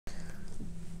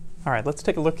All right, let's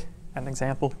take a look at an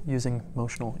example using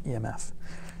motional EMF.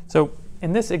 So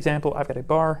in this example, I've got a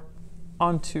bar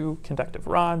on two conductive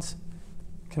rods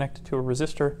connected to a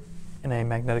resistor in a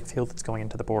magnetic field that's going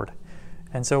into the board.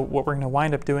 And so what we're going to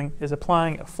wind up doing is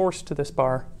applying a force to this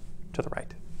bar to the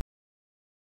right.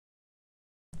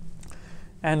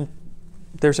 And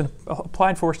there's an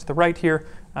applied force to the right here,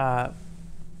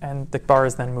 and the bar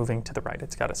is then moving to the right.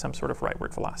 It's got some sort of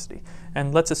rightward velocity.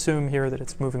 And let's assume here that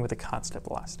it's moving with a constant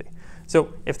velocity.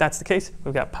 So if that's the case,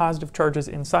 we've got positive charges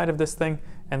inside of this thing,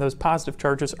 and those positive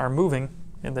charges are moving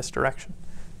in this direction.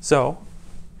 So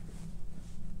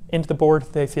into the board,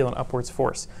 they feel an upwards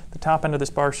force. The top end of this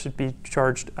bar should be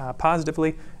charged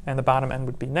positively, and the bottom end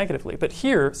would be negatively. But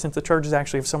here, since the charges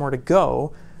actually have somewhere to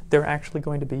go, they're actually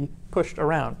going to be pushed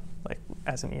around, like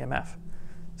as an EMF.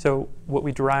 So what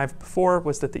we derived before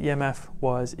was that the EMF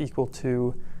was equal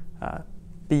to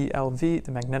BLV,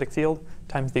 the magnetic field,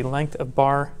 times the length of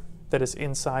bar that is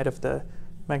inside of the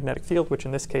magnetic field, which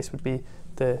in this case would be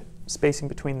the spacing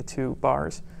between the two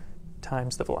bars,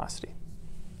 times the velocity.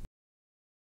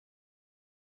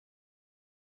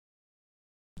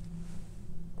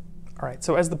 All right,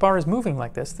 so as the bar is moving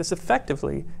like this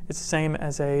effectively is the same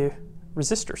as a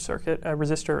resistor circuit, a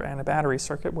resistor and a battery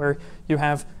circuit, where you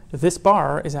have this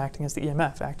bar is acting as the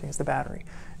EMF, acting as the battery.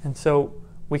 And so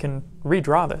we can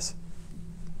redraw this.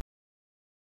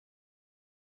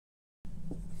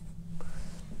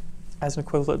 As an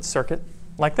equivalent circuit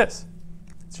like this.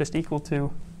 It's just equal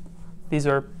to, these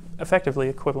are effectively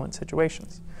equivalent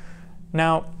situations.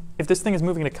 Now, if this thing is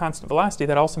moving at a constant velocity,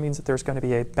 that also means that there's going to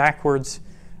be a backwards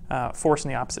force in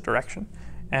the opposite direction.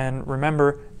 And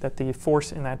remember that the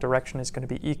force in that direction is going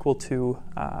to be equal to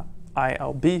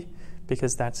ILB,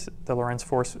 because that's the Lorentz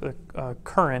force.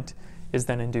 Current is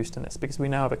then induced in this, because we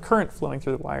now have a current flowing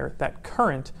through the wire. That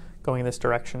current going in this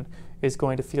direction is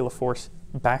going to feel a force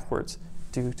backwards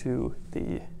due to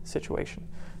the situation.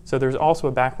 So there's also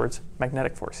a backwards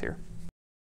magnetic force here.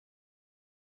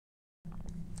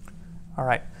 All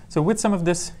right, so with some of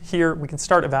this here, we can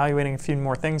start evaluating a few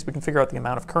more things. We can figure out the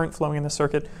amount of current flowing in the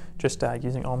circuit just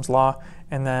using Ohm's law,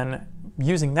 and then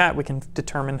using that we can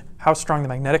determine how strong the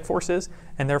magnetic force is,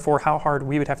 and therefore how hard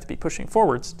we would have to be pushing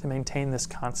forwards to maintain this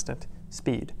constant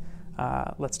speed.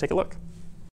 Let's take a look.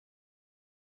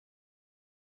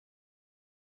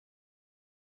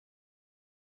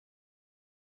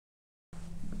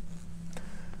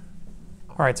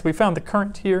 All right, so we found the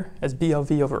current here as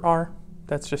BLV over R.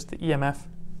 That's just the EMF,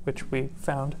 which we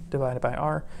found divided by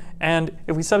R. And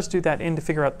if we substitute that in to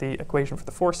figure out the equation for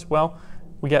the force, well,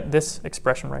 we get this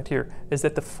expression right here, is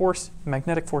that the force,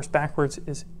 magnetic force backwards,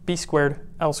 is B squared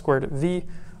L squared V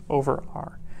over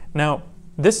R. Now,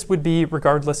 this would be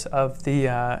regardless of the,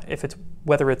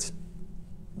 whether it's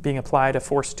being applied a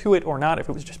force to it or not. If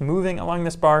it was just moving along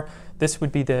this bar, this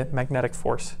would be the magnetic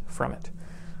force from it.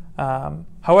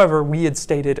 However, we had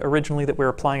stated originally that we're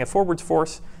applying a forwards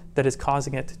force that is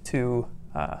causing it to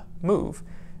move,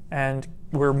 and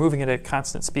we're moving it at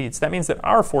constant speeds. That means that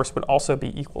our force would also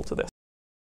be equal to this.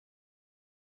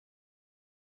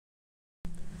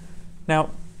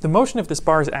 Now, the motion of this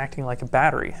bar is acting like a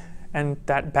battery, and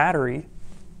that battery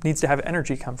needs to have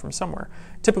energy come from somewhere.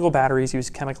 Typical batteries use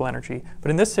chemical energy,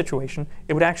 but in this situation,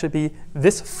 it would actually be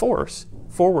this force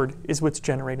forward is what's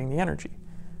generating the energy.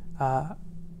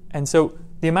 And so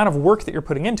the amount of work that you're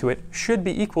putting into it should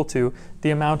be equal to the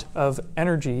amount of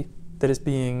energy that is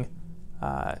being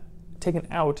taken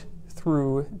out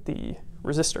through the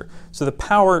resistor. So the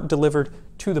power delivered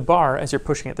to the bar as you're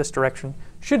pushing it this direction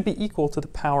should be equal to the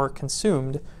power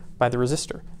consumed by the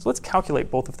resistor. So let's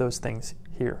calculate both of those things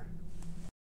here.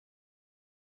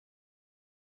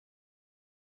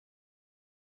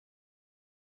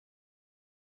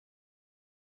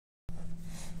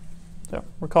 So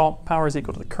recall, power is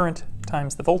equal to the current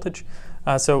times the voltage.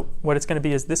 So what it's going to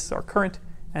be is this is our current,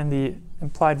 and the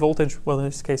implied voltage, well in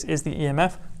this case, is the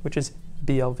EMF, which is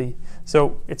BLV.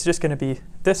 So it's just going to be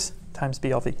this times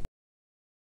BLV.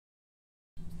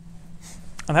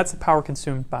 And that's the power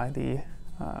consumed by the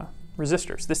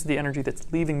resistors. This is the energy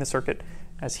that's leaving the circuit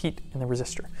as heat in the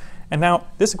resistor. And now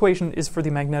this equation is for the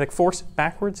magnetic force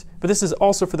backwards, but this is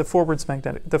also for the forwards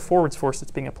force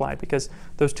that's being applied, because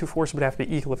those two forces would have to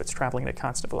be equal if it's traveling at a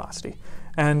constant velocity.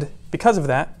 And because of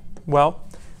that, well,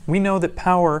 we know that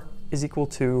power is equal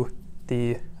to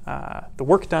the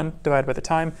work done divided by the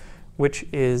time, which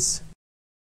is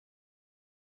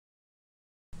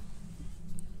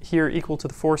here equal to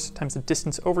the force times the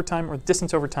distance over time, or the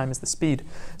distance over time is the speed.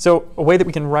 So a way that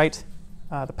we can write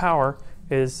the power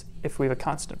is, if we have a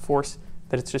constant force,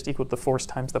 that it's just equal to the force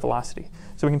times the velocity.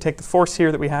 So we can take the force here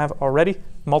that we have already,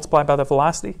 multiply by the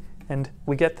velocity, and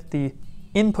we get that the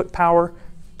input power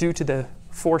due to the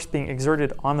force being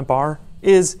exerted on the bar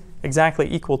is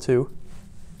exactly equal to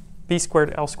v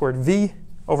squared L squared V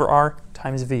over R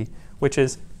times V, which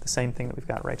is the same thing that we've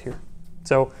got right here.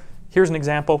 So here's an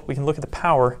example. We can look at the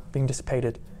power being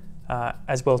dissipated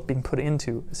as well as being put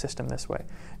into a system this way.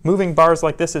 Moving bars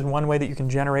like this is one way that you can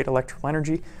generate electrical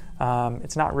energy.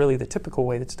 It's not really the typical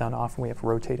way that's done. Often we have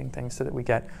rotating things so that we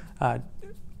get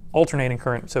alternating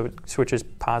current, so it switches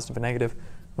positive and negative,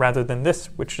 rather than this,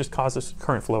 which just causes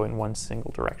current flow in one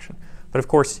single direction. But of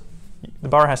course, the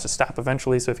bar has to stop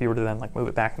eventually, so if you were to then like move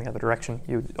it back in the other direction,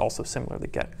 you would also similarly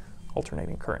get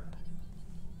alternating current.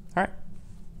 All right,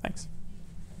 thanks.